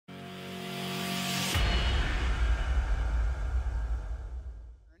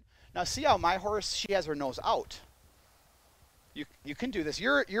Now see how my horse, she has her nose out. You can do this.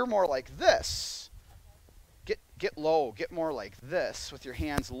 You're more like this. Get low. Get more like this with your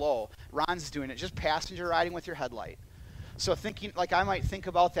hands low. Ron's doing it. Just passenger riding with your headlight. So thinking, like I might think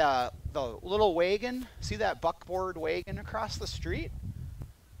about the little wagon. See that buckboard wagon across the street?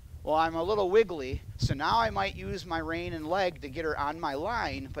 Well, I'm a little wiggly, so now I might use my rein and leg to get her on my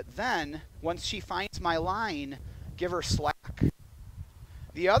line, but then once she finds my line, give her slack.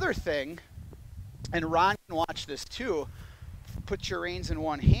 The other thing, and Ron can watch this too, put your reins in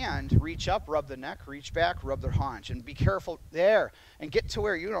one hand, reach up, rub the neck, reach back, rub the haunch, and be careful there, and get to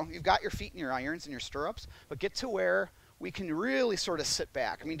where, you've got your feet in your irons and your stirrups, but get to where we can really sort of sit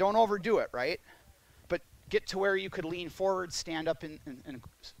back. I mean, don't overdo it, right? But get to where you could lean forward, stand up, and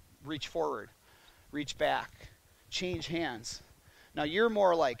reach forward, reach back, change hands. Now you're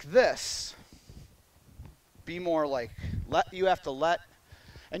more like this. Be more like, you have to let,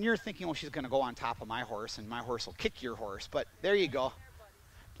 and you're thinking, well, she's going to go on top of my horse, and my horse will kick your horse. But there you go.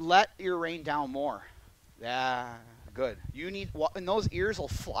 Let your rein down more. Yeah, good. You need, and those ears will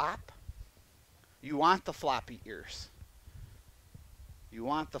flop. You want the floppy ears. You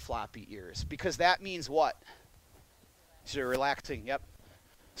want the floppy ears, because that means what? So you're relaxing, yep.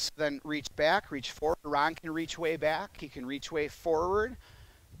 So then reach back, reach forward. Ron can reach way back. He can reach way forward.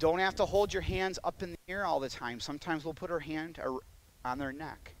 Don't have to hold your hands up in the air all the time. Sometimes we'll put our hand on their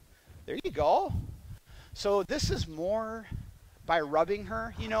neck. There you go. So this is more by rubbing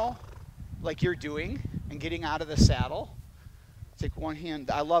her, like you're doing, and getting out of the saddle. Take one hand.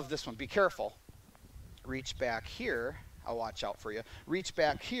 I love this one. Be careful. Reach back here. I'll watch out for you. Reach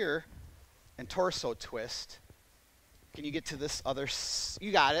back here and torso twist. Can you get to this other?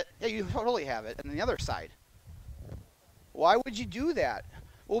 You got it. Yeah, you totally have it. And then the other side. Why would you do that?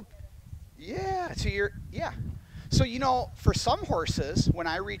 Well, yeah. So, for some horses, when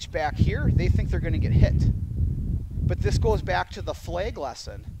I reach back here, they think they're going to get hit. But this goes back to the flag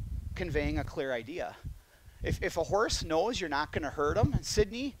lesson, conveying a clear idea. If a horse knows you're not going to hurt him, and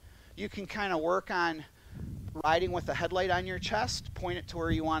Sydney, you can kind of work on riding with a headlight on your chest, point it to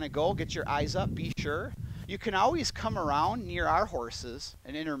where you want to go, get your eyes up, be sure. You can always come around near our horses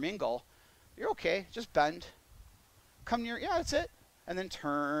and intermingle. You're okay, just bend. Come near, yeah, that's it. And then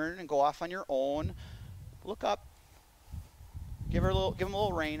turn and go off on your own. Look up. Give him a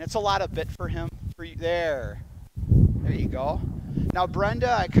little rein. It's a lot of bit for him. For you. There you go. Now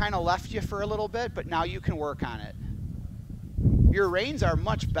Brenda, I kind of left you for a little bit, but now you can work on it. Your reins are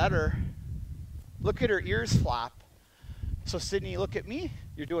much better. Look at her ears flop. So Sydney, look at me.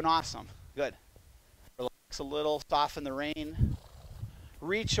 You're doing awesome. Good. Relax a little, soften the rein.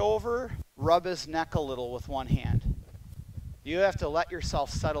 Reach over, rub his neck a little with one hand. You have to let yourself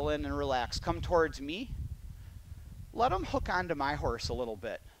settle in and relax. Come towards me. Let him hook onto my horse a little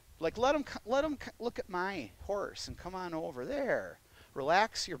bit. Like let him look at my horse and come on over there.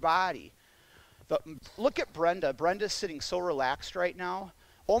 Relax your body. Look at Brenda. Brenda's sitting so relaxed right now.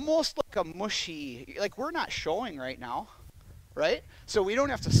 Almost like a mushy, like we're not showing right now, right? So we don't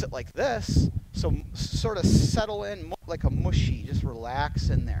have to sit like this. So sort of settle in like a mushy, just relax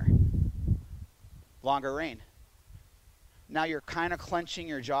in there. Longer rein. Now you're kind of clenching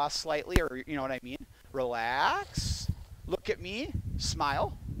your jaw slightly, or you know what I mean? Relax. Look at me.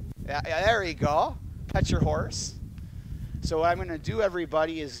 Smile. Yeah, there you go. Pet your horse. So what I'm going to do,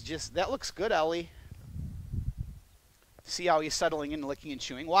 everybody, is just, that looks good, Ellie. See how he's settling in, licking and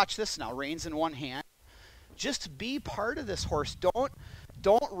chewing. Watch this now. Reins in one hand. Just be part of this horse.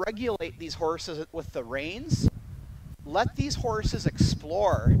 Don't regulate these horses with the reins. Let these horses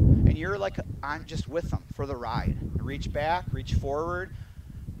explore, and you're like, I'm just with them for the ride. Reach back, reach forward.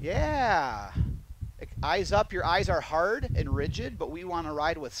 Yeah. Eyes up. Your eyes are hard and rigid, but we want to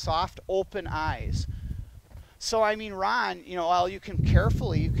ride with soft, open eyes. So, I mean, Ron, while you can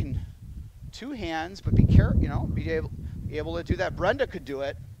two hands, but be careful, be able to do that. Brenda could do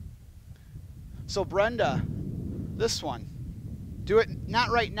it. So, Brenda, this one. Do it, not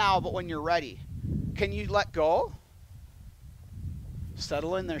right now, but when you're ready. Can you let go?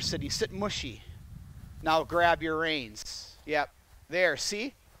 Settle in there, Sydney. Sit mushy. Now grab your reins. Yep. There,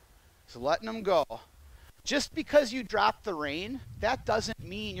 see? So letting them go. Just because you drop the rein, that doesn't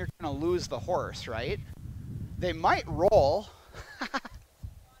mean you're going to lose the horse, right? They might roll.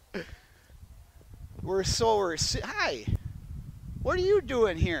 Hi. What are you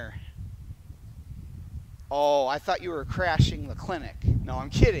doing here? Oh, I thought you were crashing the clinic. No, I'm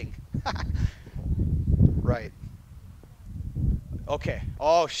kidding. Right. Okay.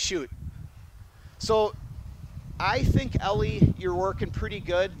 Oh, shoot. So I think, Ellie, you're working pretty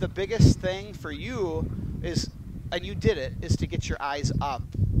good. The biggest thing for you is, and you did it, is to get your eyes up.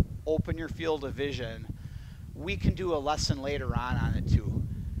 open your field of vision. We can do a lesson later on it too.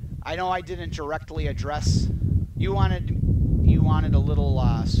 I know I didn't directly address, you wanted a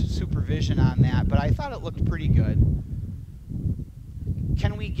little supervision on that, but I thought it looked pretty good.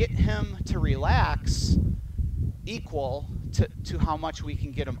 Can we get him to relax equal to how much we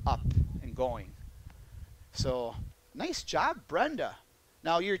can get him up and going? So, nice job, Brenda.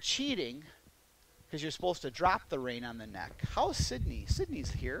 Now you're cheating because you're supposed to drop the rein on the neck. How's Sydney?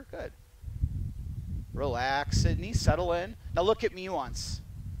 Sydney's here. Good. Relax, Sydney. Settle in. Now look at me once.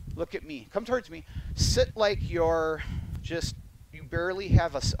 Look at me. Come towards me. Sit like you're just, you barely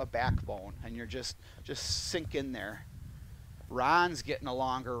have a backbone and you're just sink in there. Ron's getting a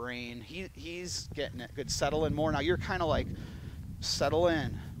longer rein. He's getting it. Good. Settle in more. Now you're kind of like, settle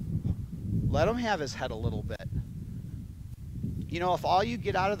in. Let him have his head a little bit. You know, if all you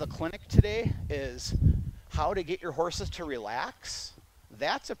get out of the clinic today is how to get your horses to relax,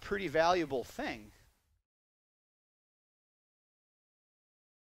 that's a pretty valuable thing.